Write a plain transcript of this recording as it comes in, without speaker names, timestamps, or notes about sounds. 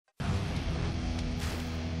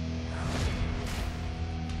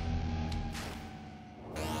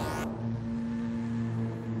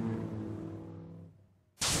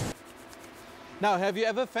Now, have you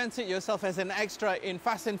ever fancied yourself as an extra in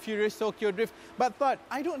Fast and Furious Tokyo Drift but thought,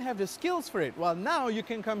 I don't have the skills for it? Well, now you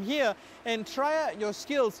can come here and try out your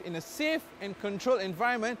skills in a safe and controlled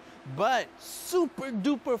environment, but super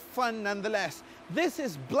duper fun nonetheless. This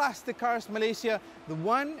is Blastacars Malaysia, the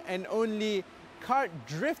one and only kart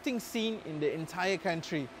drifting scene in the entire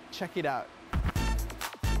country. Check it out.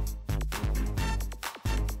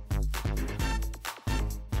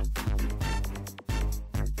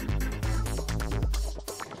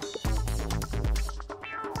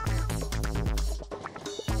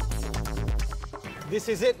 This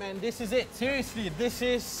is it, man. This is it. Seriously, this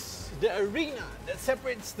is the arena that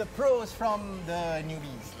separates the pros from the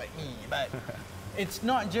newbies like me. But it's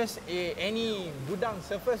not just any budang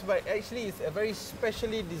surface, but actually it's a very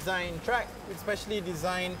specially designed track with specially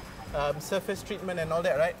designed surface treatment and all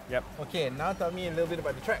that, right? Yep. Okay, now tell me a little bit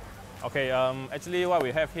about the track. Okay, actually what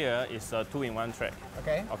we have here is a 2-in-1 track.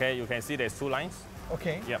 Okay. Okay, you can see there's two lines.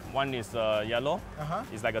 Okay. Yep, one is yellow,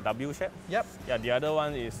 it's like a W shape. Yep. Yeah, the other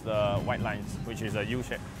one is the white lines, which is a U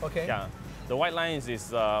shape. Okay. Yeah, the white lines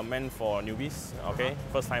is meant for newbies. Okay,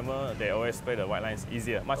 first timer they always play the white lines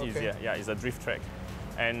easier, much easier. Yeah, it's a drift track,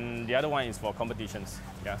 and the other one is for competitions.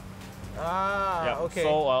 Yeah. Okay.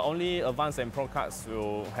 So only advanced and pro carts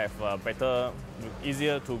will have better,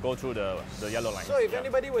 easier to go through the yellow line. So if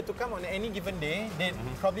anybody were to come on any given day, they'd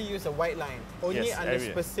probably use a white line. Only under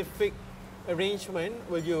specific arrangement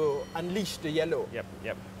will you unleash the yellow. Yep.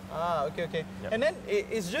 Okay. Yep. And then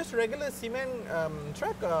it's just regular cement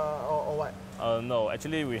track or what? No,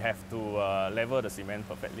 actually we have to level the cement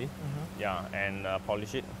perfectly. Yeah, and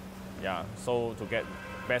polish it. Yeah, so to get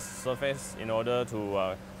best surface in order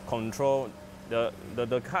to control the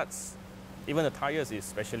karts, even the tires is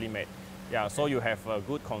specially made. Yeah, so you have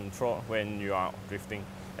good control when you are drifting.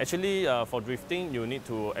 Actually, for drifting, you need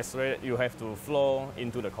to accelerate. You have to flow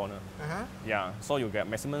into the corner. Yeah, so you get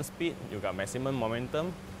maximum speed, you got maximum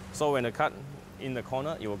momentum. So when the kart in the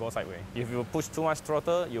corner, it will go sideways. If you push too much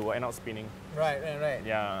throttle, you will end up spinning. Right.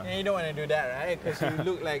 Yeah. And you don't want to do that, right? Because you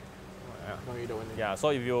look like. No, you don't want to. Yeah. So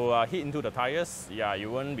if you hit into the tires, yeah,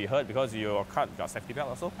 you won't be hurt because your kart got safety belt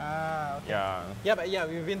also. Okay. Yeah. Yeah, but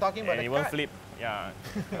we've been talking about and the it won't flip. Yeah.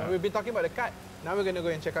 We've been talking about the kart. Now we're going to go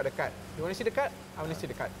and check out the kart. You want to see the kart? I want to see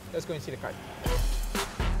the kart. Let's go and see the kart.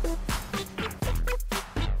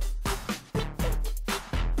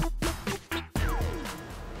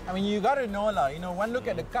 I mean, you got to know, one look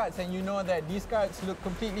at the karts and you know that these karts look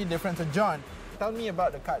completely different. So John, tell me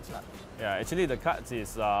about the karts now. Yeah, actually the karts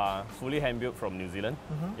is fully hand-built from New Zealand.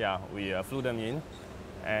 Yeah, we flew them in.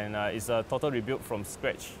 And it's a total rebuild from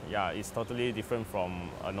scratch. Yeah, it's totally different from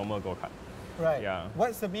a normal go-kart. Right. Yeah.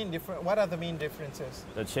 What are the main differences?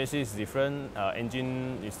 The chassis is different,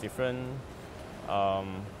 engine is different,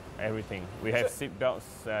 everything. We have seat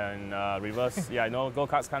belts and reverse. Yeah,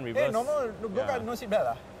 go-karts can't reverse. Hey, normal go-kart no seat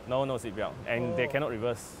belt? No seat belt, and they cannot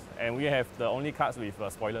reverse. And we have the only karts with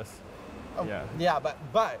spoilers. Yeah,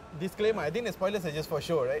 but disclaimer, I think the spoilers are just for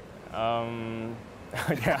show, right?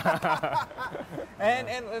 Yeah.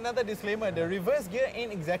 and another disclaimer, the reverse gear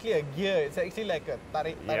ain't exactly a gear, it's actually like a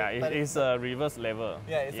tarik. Yeah, it's a reverse lever.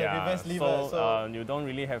 Yeah, it's a reverse lever. So you don't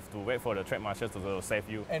really have to wait for the track marshals to save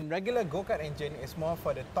you. And regular go-kart engine is more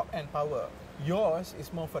for the top end power. Yours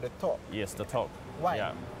is more for the torque. Yes, the torque. Why?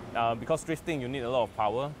 Yeah. Because drifting, you need a lot of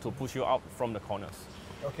power to push you out from the corners.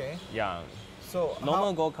 Okay. Yeah. So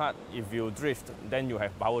normal go-kart, if you drift, then you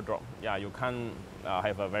have power drop. Yeah, you can't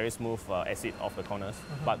have a very smooth exit of the corners.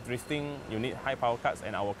 But drifting, you need high power karts,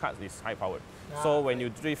 and our kart is high powered. So when you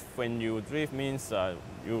drift means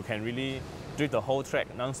you can really drift the whole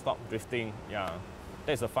track non-stop drifting. Yeah,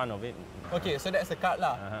 that's the fun of it. Okay, so that's the kart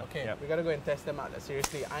lah. Okay, yep. We gotta go and test them out.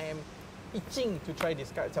 Seriously, I am itching to try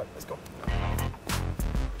these karts out. Let's go.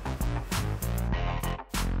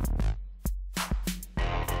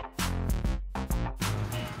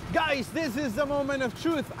 Guys, this is the moment of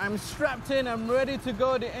truth. I'm strapped in, I'm ready to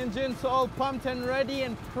go. The engine's all pumped and ready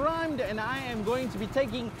and primed, and I am going to be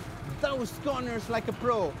taking those corners like a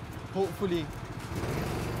pro, hopefully.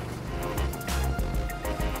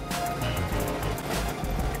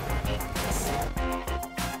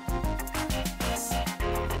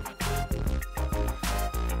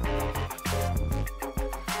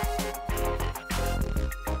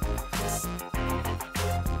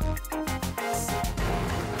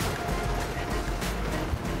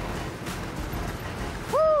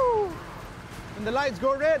 When the lights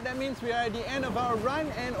go red, that means we are at the end of our run,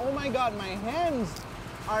 and oh my god, my hands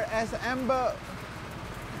are as amber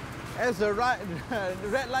as the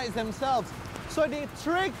red lights themselves. So the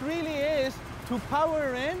trick really is to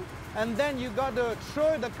power in and then you got to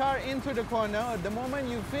throw the car into the corner. The moment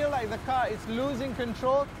you feel like the car is losing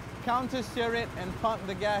control, counter steer it and pump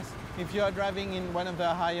the gas if you are driving in one of the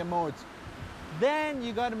higher modes. Then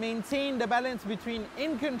you got to maintain the balance between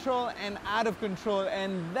in control and out of control,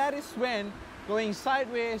 and that is when going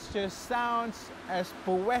sideways just sounds as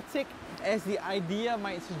poetic as the idea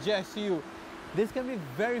might suggest to you. This can be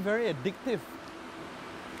very, very addictive.